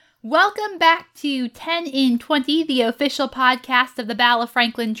Welcome back to 10 in 20, the official podcast of the Battle of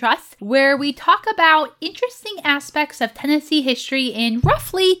Franklin Trust, where we talk about interesting aspects of Tennessee history in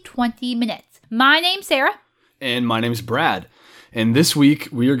roughly 20 minutes. My name's Sarah. And my name's Brad. And this week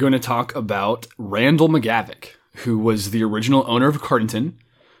we are going to talk about Randall McGavick, who was the original owner of Cardinton,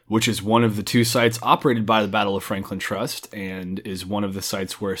 which is one of the two sites operated by the Battle of Franklin Trust and is one of the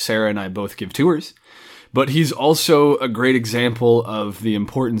sites where Sarah and I both give tours. But he's also a great example of the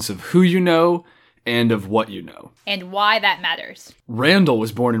importance of who you know and of what you know. And why that matters. Randall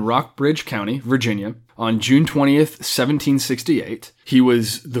was born in Rockbridge County, Virginia, on June 20th, 1768. He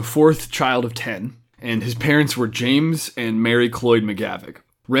was the fourth child of 10, and his parents were James and Mary Cloyd McGavick.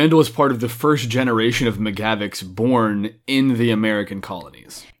 Randall was part of the first generation of McGavicks born in the American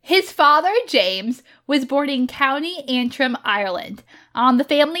colonies. His father, James, was born in County Antrim, Ireland, on the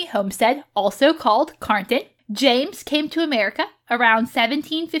family homestead, also called Carnton. James came to America around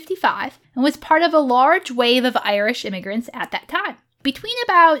 1755 and was part of a large wave of Irish immigrants at that time. Between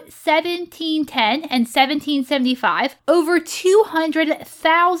about 1710 and 1775, over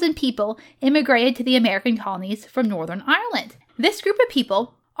 200,000 people immigrated to the American colonies from Northern Ireland. This group of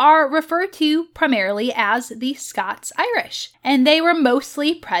people are referred to primarily as the Scots-Irish, and they were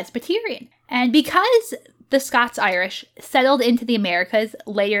mostly Presbyterian. And because the Scots-Irish settled into the Americas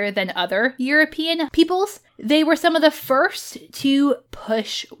later than other European peoples, they were some of the first to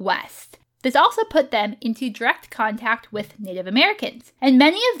push west. This also put them into direct contact with Native Americans, and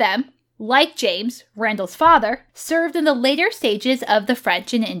many of them, like James, Randall's father, served in the later stages of the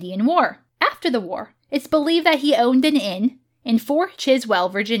French and Indian War. After the war, it's believed that he owned an inn in Fort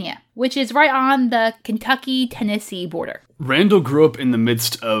Chiswell, Virginia, which is right on the Kentucky-Tennessee border. Randall grew up in the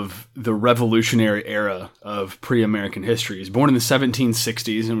midst of the Revolutionary era of pre-American history. He was born in the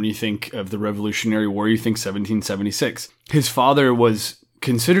 1760s, and when you think of the Revolutionary War, you think 1776. His father was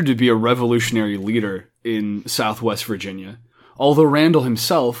considered to be a revolutionary leader in Southwest Virginia. Although Randall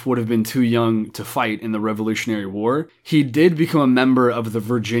himself would have been too young to fight in the Revolutionary War, he did become a member of the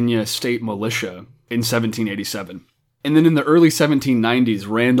Virginia State Militia in 1787. And then in the early 1790s,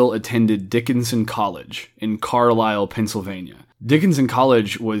 Randall attended Dickinson College in Carlisle, Pennsylvania. Dickinson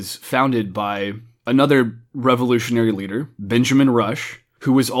College was founded by another revolutionary leader, Benjamin Rush,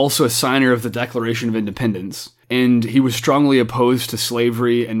 who was also a signer of the Declaration of Independence. And he was strongly opposed to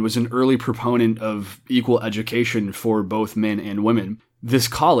slavery and was an early proponent of equal education for both men and women. This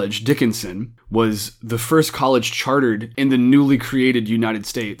college, Dickinson, was the first college chartered in the newly created United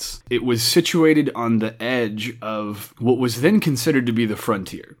States. It was situated on the edge of what was then considered to be the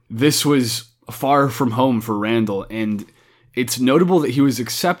frontier. This was far from home for Randall, and it's notable that he was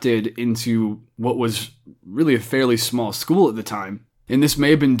accepted into what was really a fairly small school at the time. And this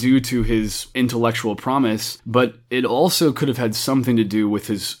may have been due to his intellectual promise, but it also could have had something to do with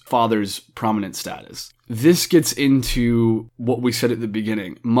his father's prominent status. This gets into what we said at the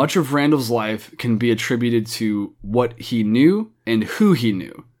beginning. Much of Randall's life can be attributed to what he knew and who he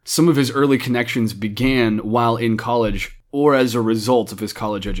knew. Some of his early connections began while in college or as a result of his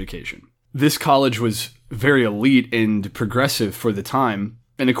college education. This college was very elite and progressive for the time,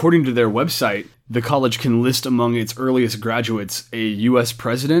 and according to their website, the college can list among its earliest graduates a U.S.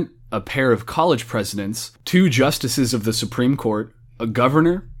 president, a pair of college presidents, 2 justices of the Supreme Court, a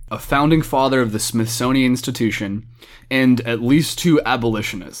governor, a founding father of the Smithsonian Institution, and at least 2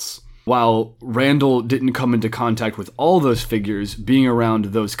 abolitionists. While Randall didn't come into contact with all those figures, being around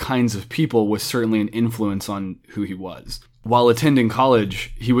those kinds of people was certainly an influence on who he was. While attending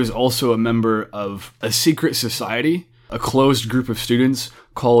college, he was also a member of a secret society, a closed group of students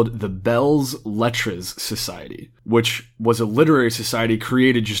called the Belles Lettres Society, which was a literary society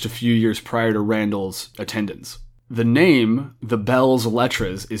created just a few years prior to Randall's attendance. The name, the Belles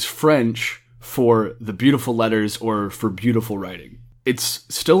Lettres, is French for the beautiful letters or for beautiful writing. It's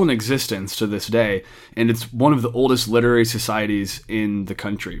still in existence to this day, and it's one of the oldest literary societies in the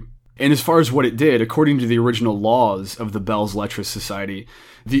country. And as far as what it did, according to the original laws of the Belles Lettres Society,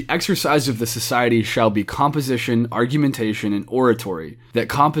 the exercise of the society shall be composition, argumentation, and oratory, that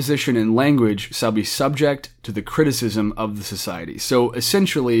composition and language shall be subject to the criticism of the society. So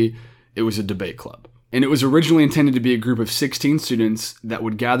essentially, it was a debate club. And it was originally intended to be a group of 16 students that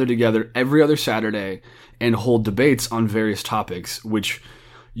would gather together every other Saturday and hold debates on various topics, which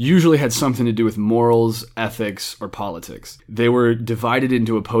usually had something to do with morals, ethics, or politics. They were divided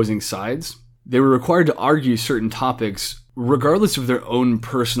into opposing sides. They were required to argue certain topics regardless of their own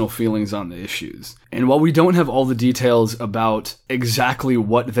personal feelings on the issues. And while we don't have all the details about exactly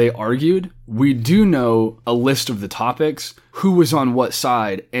what they argued, we do know a list of the topics, who was on what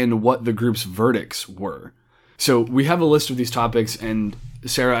side, and what the group's verdicts were. So we have a list of these topics, and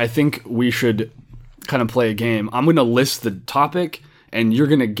Sarah, I think we should kind of play a game. I'm going to list the topic, and you're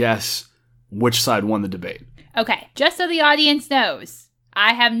going to guess which side won the debate. Okay, just so the audience knows,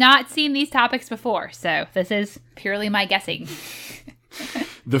 I have not seen these topics before, so this is purely my guessing.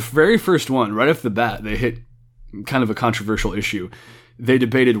 The very first one, right off the bat, they hit kind of a controversial issue. They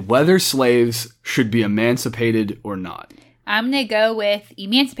debated whether slaves should be emancipated or not. I'm going to go with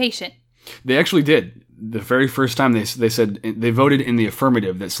emancipation. They actually did. The very first time they said they voted in the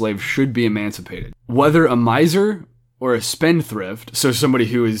affirmative that slaves should be emancipated. Whether a miser or a spendthrift, so somebody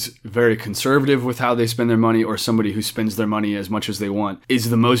who is very conservative with how they spend their money or somebody who spends their money as much as they want, is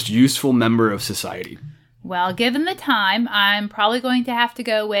the most useful member of society. Well, given the time, I'm probably going to have to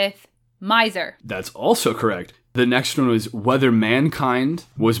go with miser. That's also correct. The next one was whether mankind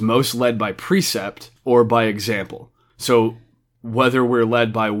was most led by precept or by example. So whether we're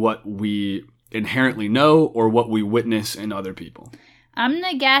led by what we inherently know or what we witness in other people. I'm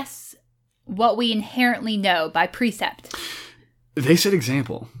going to guess what we inherently know by precept. They said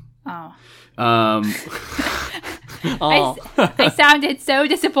example. Oh. Oh. I sounded so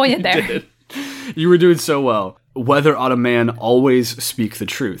disappointed there. You did. You were doing so well. Whether ought a man always speak the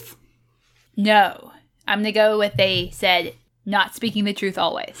truth? No. I'm going to go with they said not speaking the truth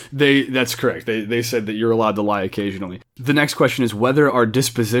always. That's correct. They said that you're allowed to lie occasionally. The next question is whether our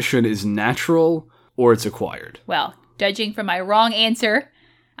disposition is natural or it's acquired. Well, judging from my wrong answer,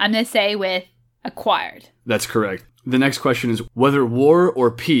 I'm going to say with acquired. That's correct. The next question is whether war or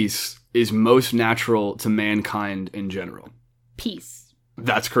peace is most natural to mankind in general. Peace.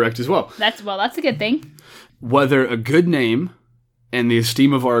 That's correct as well. That's a good thing. Whether a good name and the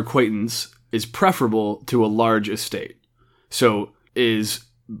esteem of our acquaintance is preferable to a large estate. So is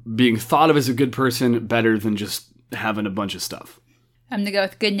being thought of as a good person better than just having a bunch of stuff? I'm going to go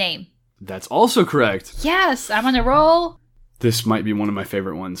with good name. That's also correct. Yes, I'm on a roll. This might be one of my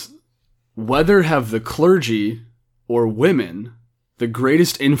favorite ones. Whether have the clergy or women the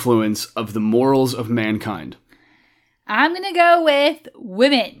greatest influence of the morals of mankind? I'm going to go with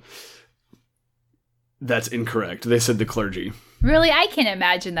women. That's incorrect. They said the clergy. Really, I can't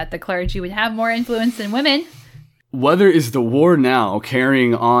imagine that the clergy would have more influence than women. Whether is the war now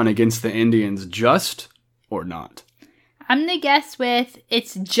carrying on against the Indians just or not? I'm going to guess with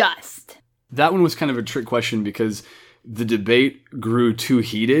it's just. That one was kind of a trick question because the debate grew too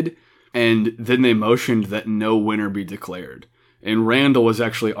heated, and then they motioned that no winner be declared. And Randall was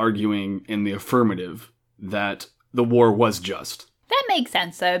actually arguing in the affirmative that the war was just. That makes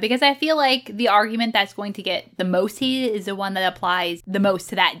sense, though, because I feel like the argument that's going to get the most heated is the one that applies the most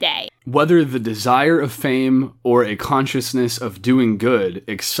to that day. Whether the desire of fame or a consciousness of doing good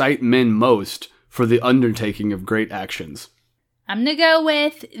excite men most for the undertaking of great actions. I'm going to go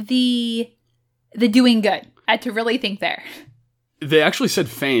with the doing good. I had to really think there. They actually said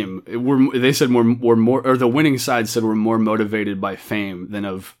fame. They said we're more, or the winning side said we're more motivated by fame than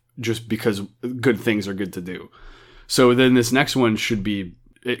of just because good things are good to do. So then this next one should be,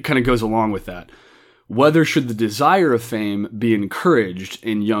 it kind of goes along with that. Whether should the desire of fame be encouraged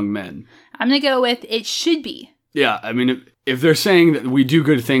in young men? I'm going to go with it should be. Yeah, I mean, if they're saying that we do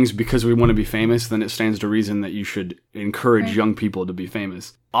good things because we want to be famous, then it stands to reason that you should encourage young people to be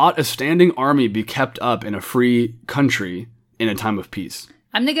famous. Ought a standing army be kept up in a free country in a time of peace?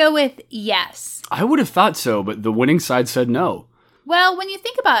 I'm going to go with yes. I would have thought so, but the winning side said no. Well, when you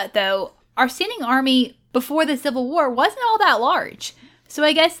think about it, though, our standing army before the Civil War wasn't all that large. So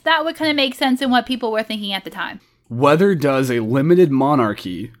I guess that would kind of make sense in what people were thinking at the time. Whether does a limited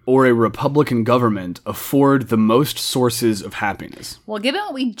monarchy or a republican government afford the most sources of happiness? Well, given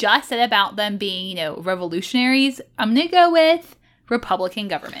what we just said about them being, revolutionaries, I'm going to go with republican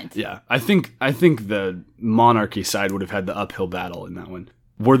government. Yeah, I think the monarchy side would have had the uphill battle in that one.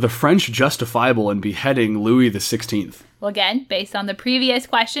 Were the French justifiable in beheading Louis XVI? Well, again, based on the previous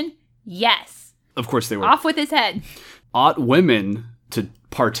question, yes. Of course they were. Off with his head. Ought women to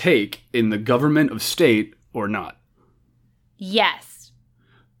partake in the government of state or not? Yes.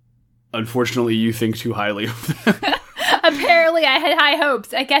 Unfortunately, you think too highly of them. Apparently, I had high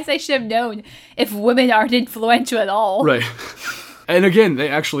hopes. I guess I should have known if women aren't influential at all. Right. And again, they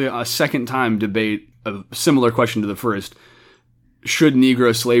actually, a second time, debate a similar question to the first. Should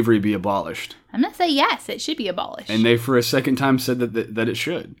Negro slavery be abolished? I'm going to say yes, it should be abolished. And they, for a second time, said that it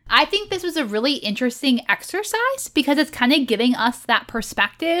should. I think this was a really interesting exercise because it's kind of giving us that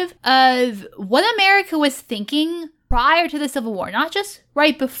perspective of what America was thinking prior to the Civil War. Not just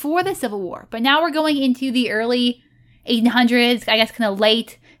right before the Civil War, but now we're going into the early 1800s, I guess kind of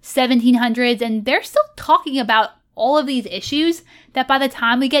late 1700s, and they're still talking about all of these issues that by the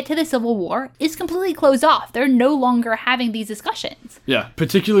time we get to the Civil War is completely closed off. They're no longer having these discussions. Yeah,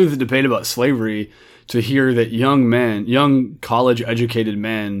 particularly the debate about slavery, to hear that young college-educated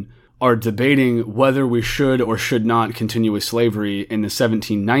men are debating whether we should or should not continue with slavery in the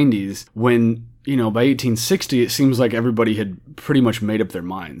 1790s when, by 1860, it seems like everybody had pretty much made up their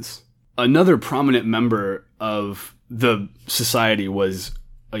minds. Another prominent member of the society was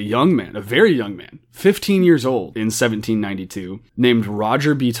a young man, a very young man, 15 years old in 1792, named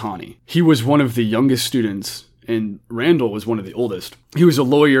Roger B. Taney. He was one of the youngest students, and Randall was one of the oldest. He was a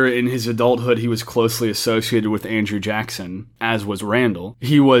lawyer. In his adulthood, he was closely associated with Andrew Jackson, as was Randall.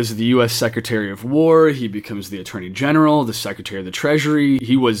 He was the U.S. Secretary of War. He becomes the Attorney General, the Secretary of the Treasury.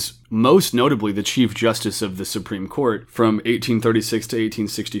 He was most notably the Chief Justice of the Supreme Court from 1836 to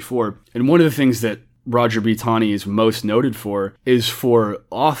 1864. And one of the things that Roger B. Taney is most noted for is for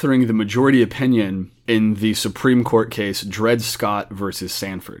authoring the majority opinion in the Supreme Court case Dred Scott versus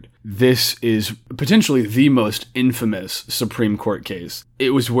Sanford. This is potentially the most infamous Supreme Court case.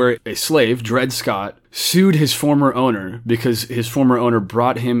 It was where a slave, Dred Scott, sued his former owner because his former owner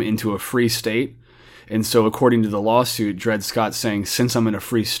brought him into a free state. And so according to the lawsuit, Dred Scott saying, since I'm in a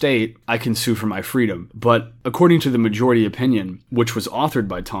free state, I can sue for my freedom. But according to the majority opinion, which was authored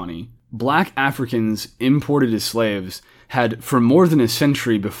by Taney, Black Africans imported as slaves had, for more than a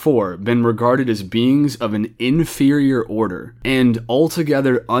century before, been regarded as beings of an inferior order and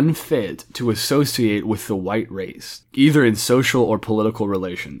altogether unfit to associate with the white race, either in social or political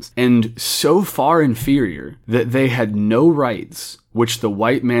relations, and so far inferior that they had no rights which the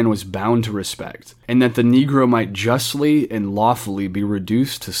white man was bound to respect, and that the Negro might justly and lawfully be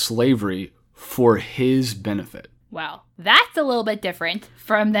reduced to slavery for his benefit. Wow, that's a little bit different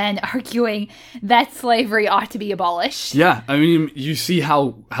from then arguing that slavery ought to be abolished. Yeah, I mean, you see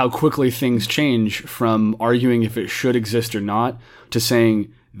how quickly things change from arguing if it should exist or not to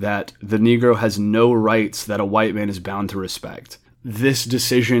saying that the Negro has no rights that a white man is bound to respect. This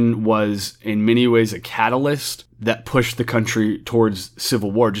decision was in many ways a catalyst that pushed the country towards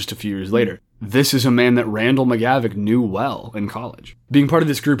civil war just a few years later. This is a man that Randall McGavick knew well in college. Being part of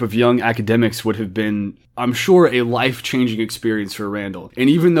this group of young academics would have been, I'm sure, a life-changing experience for Randall. And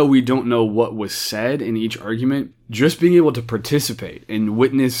even though we don't know what was said in each argument, just being able to participate and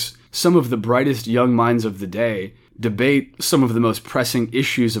witness some of the brightest young minds of the day debate some of the most pressing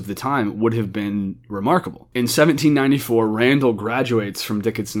issues of the time would have been remarkable. In 1794, Randall graduates from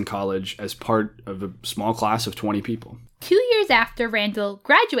Dickinson College as part of a small class of 20 people. 2 years after Randall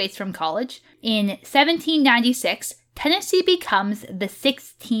graduates from college, in 1796, Tennessee becomes the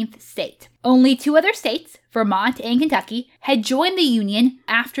 16th state. Only 2 other states, Vermont and Kentucky, had joined the Union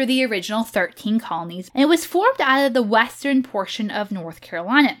after the original 13 colonies, and it was formed out of the western portion of North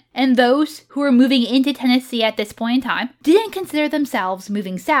Carolina. And those who were moving into Tennessee at this point in time didn't consider themselves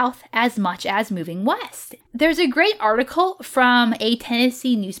moving south as much as moving west. There's a great article from a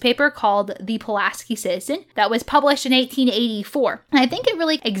Tennessee newspaper called the Pulaski Citizen that was published in 1884. And I think it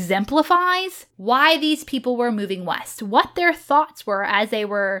really exemplifies why these people were moving west, what their thoughts were as they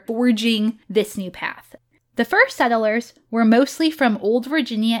were forging this new path. The first settlers were mostly from Old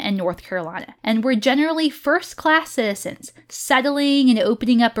Virginia and North Carolina, and were generally first-class citizens, settling and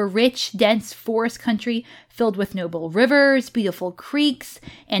opening up a rich, dense forest country filled with noble rivers, beautiful creeks,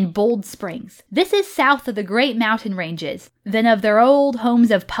 and bold springs. This is south of the great mountain ranges, then of their old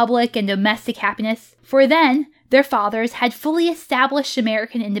homes of public and domestic happiness, for then their fathers had fully established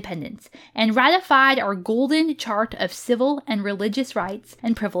American independence and ratified our golden chart of civil and religious rights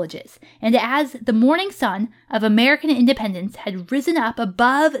and privileges. And as the morning sun of American independence had risen up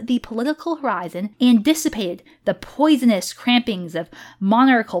above the political horizon and dissipated the poisonous crampings of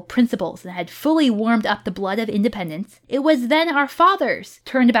monarchical principles and had fully warmed up the blood of independence, it was then our fathers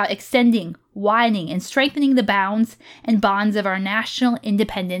turned about extending, widening, and strengthening the bounds and bonds of our national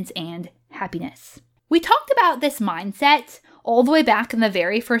independence and happiness. We talked about this mindset all the way back in the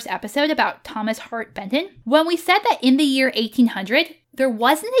very first episode about Thomas Hart Benton, when we said that in the year 1800, there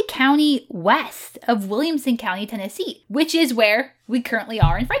wasn't a county west of Williamson County, Tennessee, which is where we currently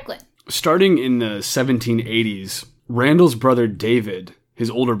are in Franklin. Starting in the 1780s, Randall's brother David, his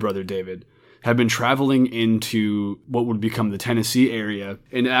older brother David, had been traveling into what would become the Tennessee area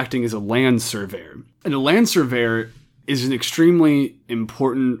and acting as a land surveyor. And a land surveyor is an extremely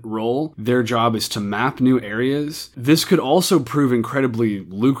important role. Their job is to map new areas. This could also prove incredibly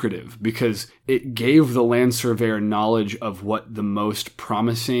lucrative because it gave the land surveyor knowledge of what the most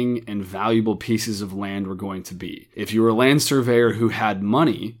promising and valuable pieces of land were going to be. If you were a land surveyor who had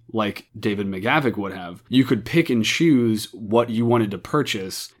money, like David McGavick would have, you could pick and choose what you wanted to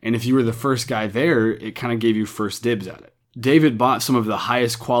purchase. And if you were the first guy there, it kind of gave you first dibs at it. David bought some of the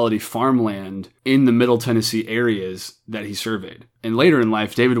highest quality farmland in the Middle Tennessee areas that he surveyed. And later in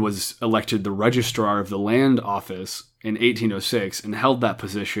life, David was elected the registrar of the land office in 1806 and held that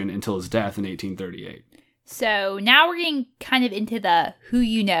position until his death in 1838. So now we're getting kind of into the who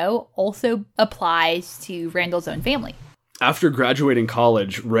you know also applies to Randall's own family. After graduating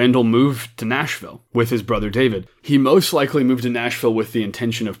college, Randall moved to Nashville with his brother David. He most likely moved to Nashville with the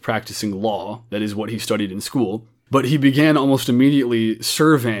intention of practicing law, that is what he studied in school. But he began almost immediately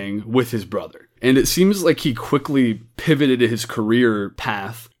surveying with his brother. And it seems like he quickly pivoted his career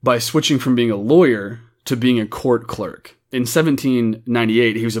path by switching from being a lawyer to being a court clerk. In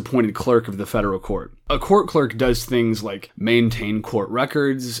 1798, he was appointed clerk of the federal court. A court clerk does things like maintain court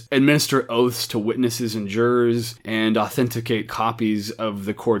records, administer oaths to witnesses and jurors, and authenticate copies of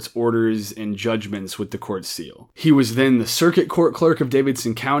the court's orders and judgments with the court seal. He was then the circuit court clerk of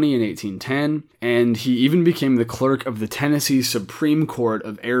Davidson County in 1810, and he even became the clerk of the Tennessee Supreme Court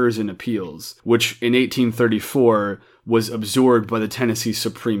of Errors and Appeals, which in 1834 was absorbed by the Tennessee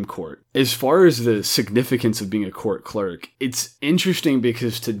Supreme Court. As far as the significance of being a court clerk, it's interesting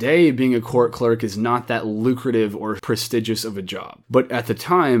because today being a court clerk is not that lucrative or prestigious of a job. But at the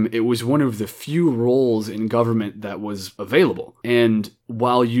time, it was one of the few roles in government that was available. And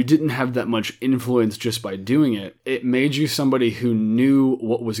while you didn't have that much influence just by doing it, it made you somebody who knew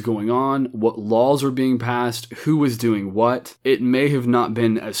what was going on, what laws were being passed, who was doing what. It may have not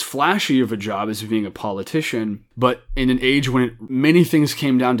been as flashy of a job as being a politician, but in an age when many things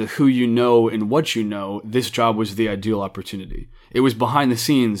came down to who you know and what you know, this job was the ideal opportunity. It was behind the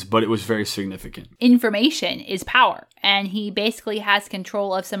scenes, but it was very significant. Information is power, and he basically has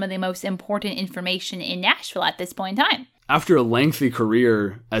control of some of the most important information in Nashville at this point in time. After a lengthy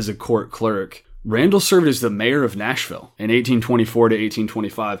career as a court clerk, Randall served as the mayor of Nashville in 1824 to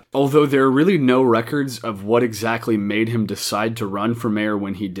 1825, although there are really no records of what exactly made him decide to run for mayor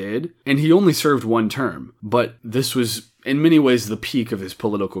when he did, and he only served one term, but this was in many ways the peak of his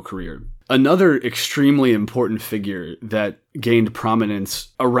political career. Another extremely important figure that gained prominence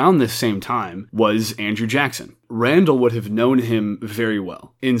around this same time was Andrew Jackson. Randall would have known him very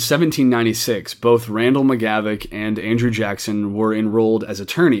well. In 1796, both Randall McGavick and Andrew Jackson were enrolled as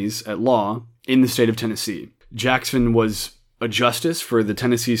attorneys at law in the state of Tennessee. Jackson was a justice for the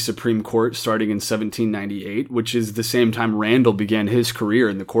Tennessee Supreme Court starting in 1798, which is the same time Randall began his career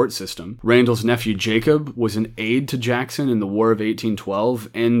in the court system. Randall's nephew Jacob was an aide to Jackson in the War of 1812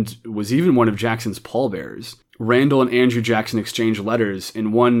 and was even one of Jackson's pallbearers. Randall and Andrew Jackson exchanged letters.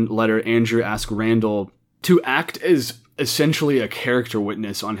 In one letter, Andrew asked Randall to act as essentially a character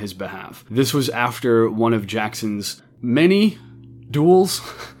witness on his behalf. This was after one of Jackson's many duels.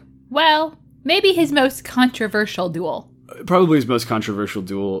 Well, maybe his most controversial duel. Probably his most controversial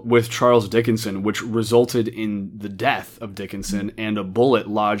duel with Charles Dickinson, which resulted in the death of Dickinson and a bullet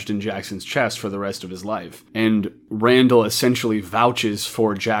lodged in Jackson's chest for the rest of his life. And Randall essentially vouches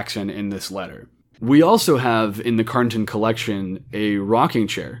for Jackson in this letter. We also have in the Carnton collection a rocking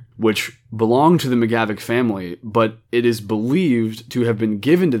chair, which belonged to the McGavick family, but it is believed to have been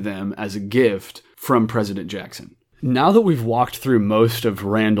given to them as a gift from President Jackson. Now that we've walked through most of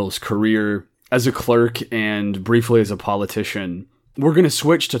Randall's career as a clerk and briefly as a politician, we're going to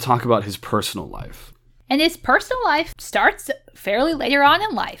switch to talk about his personal life. And his personal life starts fairly later on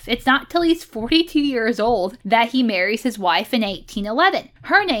in life. It's not till he's 42 years old that he marries his wife in 1811.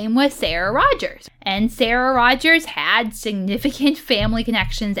 Her name was Sarah Rogers, and Sarah Rogers had significant family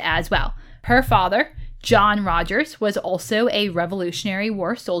connections as well. Her father, John Rogers, was also a Revolutionary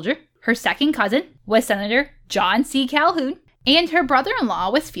War soldier. Her second cousin was Senator John C. Calhoun, and her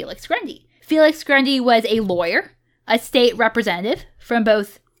brother-in-law was Felix Grundy. Felix Grundy was a lawyer, a state representative from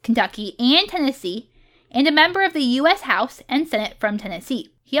both Kentucky and Tennessee, and a member of the U.S. House and Senate from Tennessee.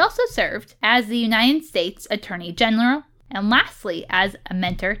 He also served as the United States Attorney General, and lastly, as a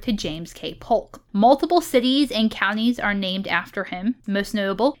mentor to James K. Polk. Multiple cities and counties are named after him, most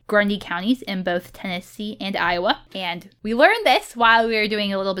notable Grundy counties in both Tennessee and Iowa. And we learned this while we were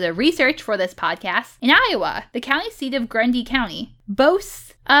doing a little bit of research for this podcast. In Iowa, the county seat of Grundy County boasts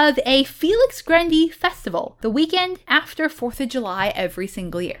of a Felix Grundy Festival the weekend after 4th of July every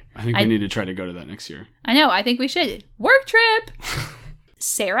single year. I think we need to try to go to that next year. I know, I think we should. Work trip!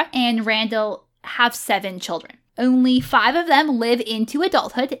 Sarah and Randall have 7 children. Only 5 of them live into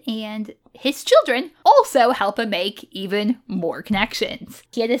adulthood, and his children also help him make even more connections.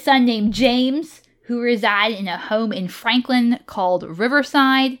 He had a son named James, who resided in a home in Franklin called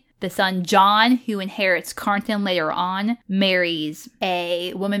Riverside. The son John, who inherits Carnton later on, marries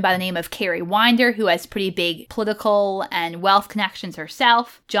a woman by the name of Carrie Winder, who has pretty big political and wealth connections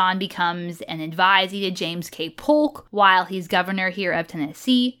herself. John becomes an advisee to James K. Polk while he's governor here of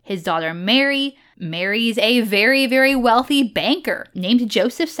Tennessee. His daughter Mary marries a very, very wealthy banker named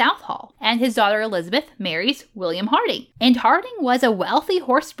Joseph Southall, and his daughter Elizabeth marries William Harding. And Harding was a wealthy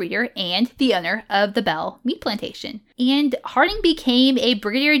horse breeder and the owner of the Bell Meat Plantation. And Harding became a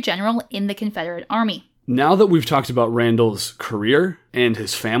brigadier general in the Confederate Army. Now that we've talked about Randall's career and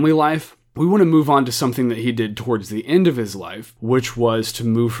his family life, we want to move on to something that he did towards the end of his life, which was to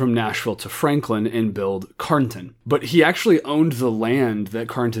move from Nashville to Franklin and build Carnton. But he actually owned the land that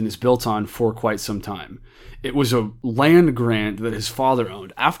Carnton is built on for quite some time. It was a land grant that his father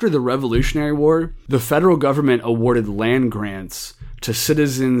owned. After the Revolutionary War, the federal government awarded land grants to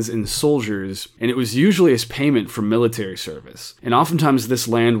citizens and soldiers, and it was usually as payment for military service. And oftentimes this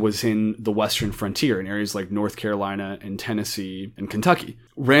land was in the western frontier, in areas like North Carolina and Tennessee and Kentucky.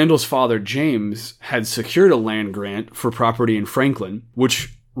 Randall's father, James, had secured a land grant for property in Franklin,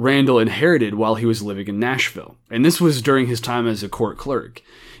 which Randall inherited while he was living in Nashville. And this was during his time as a court clerk.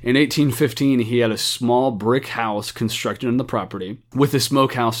 In 1815, he had a small brick house constructed on the property, with a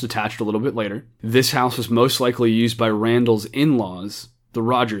smokehouse attached a little bit later. This house was most likely used by Randall's in-laws, the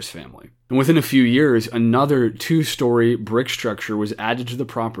Rogers family. And within a few years, another 2-story brick structure was added to the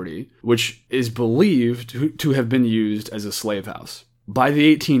property, which is believed to have been used as a slave house. By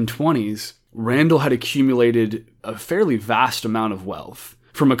the 1820s, Randall had accumulated a fairly vast amount of wealth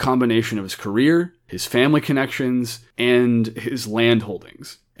from a combination of his career, his family connections, and his land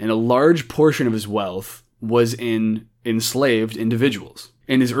holdings. And a large portion of his wealth was in enslaved individuals.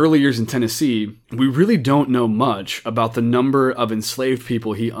 In his early years in Tennessee, we really don't know much about the number of enslaved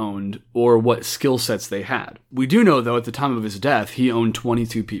people he owned or what skill sets they had. We do know, though, at the time of his death, he owned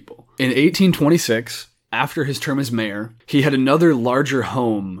 22 people. In 1826, after his term as mayor, he had another larger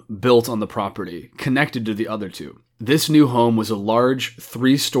home built on the property, connected to the other 2. This new home was a large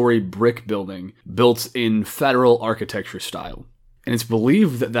 3-story brick building built in federal architecture style. And it's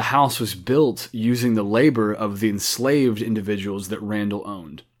believed that the house was built using the labor of the enslaved individuals that Randall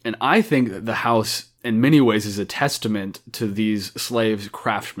owned. And I think that the house, in many ways, is a testament to these slaves'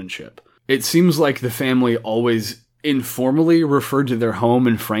 craftsmanship. It seems like the family always informally referred to their home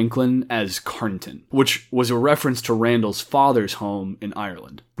in Franklin as Carnton, which was a reference to Randall's father's home in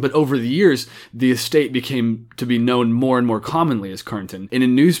Ireland. But over the years, the estate became to be known more and more commonly as Carnton. In a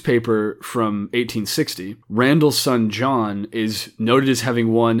newspaper from 1860, Randall's son John is noted as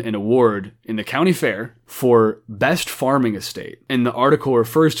having won an award in the county fair for best farming estate. And the article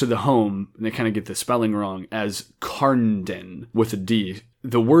refers to the home, and they kind of get the spelling wrong, as Carnden with a D.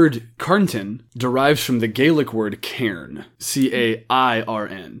 The word Carnton derives from the Gaelic word cairn,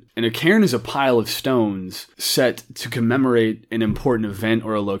 C-A-I-R-N. And a cairn is a pile of stones set to commemorate an important event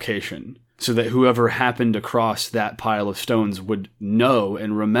or a location, so that whoever happened across that pile of stones would know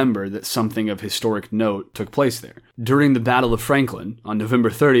and remember that something of historic note took place there. During the Battle of Franklin, on November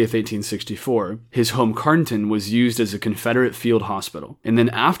 30th, 1864, his home Carnton was used as a Confederate field hospital. And then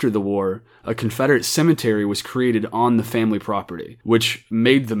after the war, a Confederate cemetery was created on the family property, which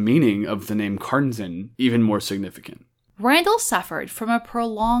made the meaning of the name Carnton even more significant. Randall suffered from a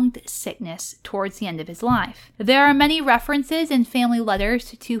prolonged sickness towards the end of his life. There are many references in family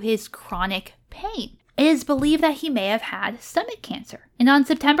letters to his chronic pain. It is believed that he may have had stomach cancer. And on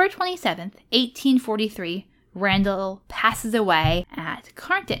September 27th, 1843, Randall passes away at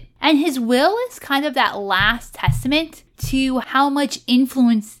Carnton. And his will is kind of that last testament to how much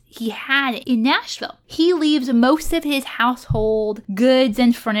influence he had in Nashville. He leaves most of his household goods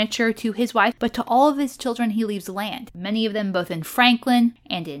and furniture to his wife, but to all of his children, he leaves land. Many of them both in Franklin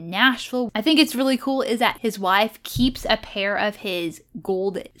and in Nashville. I think it's really cool is that his wife keeps a pair of his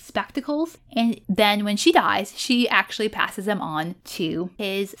gold spectacles, and then when she dies, she actually passes them on to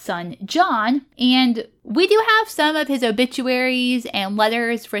his son John. And we do have some of his obituaries and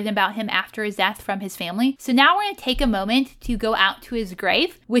letters written about him after his death from his family. So now we're going to take a moment to go out to his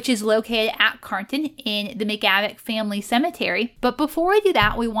grave, which is located at Carnton in the McGavick Family Cemetery. But before we do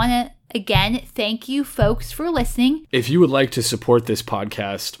that, we want to again thank you folks for listening. If you would like to support this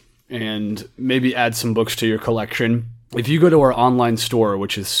podcast and maybe add some books to your collection, if you go to our online store,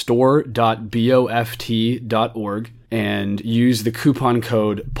 which is store.boft.org, and use the coupon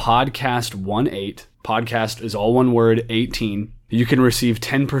code podcast18, podcast is all one word, 18, you can receive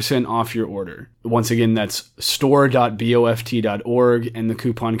 10% off your order. Once again, that's store.boft.org, and the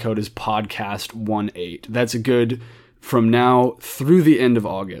coupon code is podcast18. That's good from now through the end of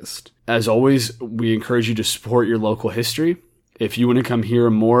August. As always, we encourage you to support your local history. If you want to come hear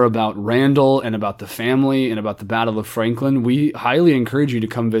more about Randall and about the family and about the Battle of Franklin, we highly encourage you to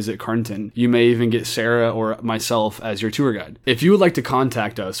come visit Carnton. You may even get Sarah or myself as your tour guide. If you would like to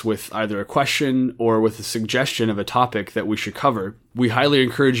contact us with either a question or with a suggestion of a topic that we should cover, we highly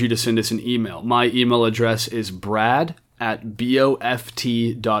encourage you to send us an email. My email address is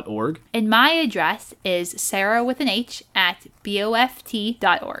brad@boft.org. And my address is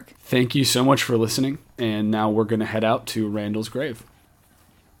sarah@boft.org. Thank you so much for listening. And now we're going to head out to Randall's grave.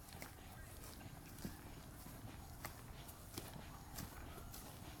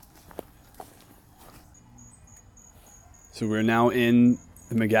 So we're now in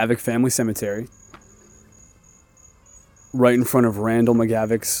the McGavick family cemetery, right in front of Randall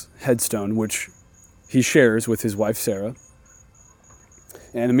McGavick's headstone, which he shares with his wife, Sarah.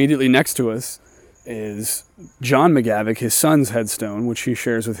 And immediately next to us is John McGavick, his son's headstone, which he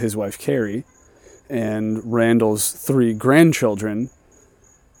shares with his wife, Carrie, and Randall's 3 grandchildren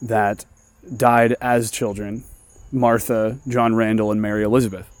that died as children, Martha, John Randall, and Mary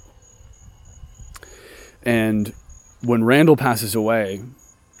Elizabeth. And when Randall passes away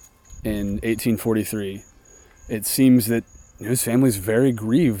in 1843, it seems that his family's very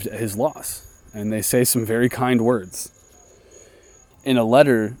grieved at his loss, and they say some very kind words. In a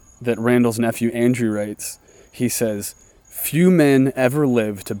letter that Randall's nephew Andrew writes, he says, "Few men ever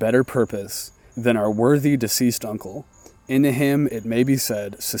lived to better purpose than our worthy deceased uncle. In him, it may be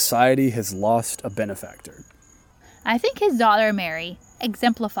said, society has lost a benefactor." I think his daughter Mary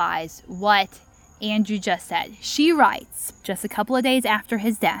exemplifies what Andrew just said. She writes, just a couple of days after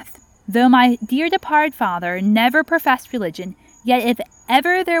his death, "Though my dear departed father never professed religion, yet if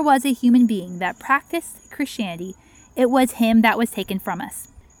ever there was a human being that practiced Christianity, it was him that was taken from us.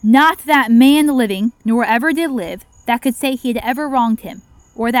 Not that man living, nor ever did live, that could say he had ever wronged him,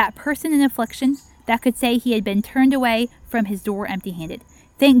 or that person in affliction that could say he had been turned away from his door empty-handed.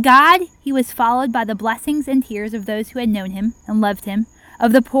 Thank God he was followed by the blessings and tears of those who had known him and loved him,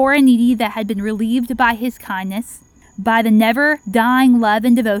 of the poor and needy that had been relieved by his kindness, by the never-dying love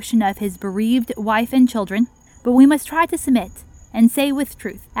and devotion of his bereaved wife and children. But we must try to submit and say with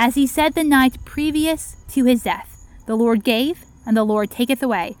truth, as he said the night previous to his death, 'The Lord gave, and the Lord taketh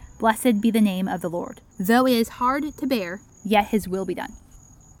away. Blessed be the name of the Lord. Though it is hard to bear, yet his will be done.'"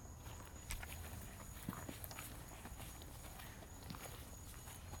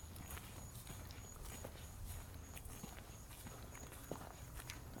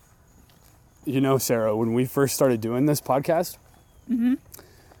 You know, Sarah, when we first started doing this podcast,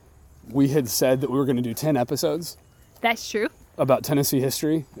 we had said that we were going to do 10 episodes That's true. about Tennessee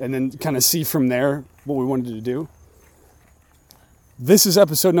history and then kind of see from there what we wanted to do. This is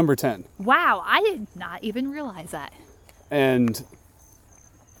episode number 10. Wow, I did not even realize that. And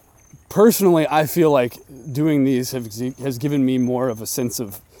personally, I feel like doing these has given me more of a sense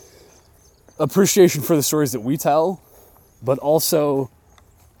of appreciation for the stories that we tell, but also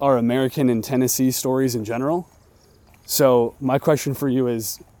our American and Tennessee stories in general. So my question for you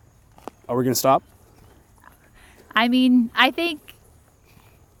is, are we going to stop? I mean, I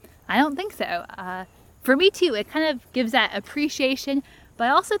don't think so. For me too, it kind of gives that appreciation, but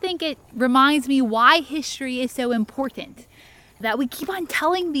I also think it reminds me why history is so important. That we keep on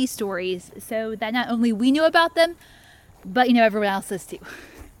telling these stories so that not only we know about them, but everyone else does too.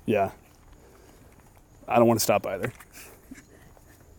 Yeah. I don't want to stop either.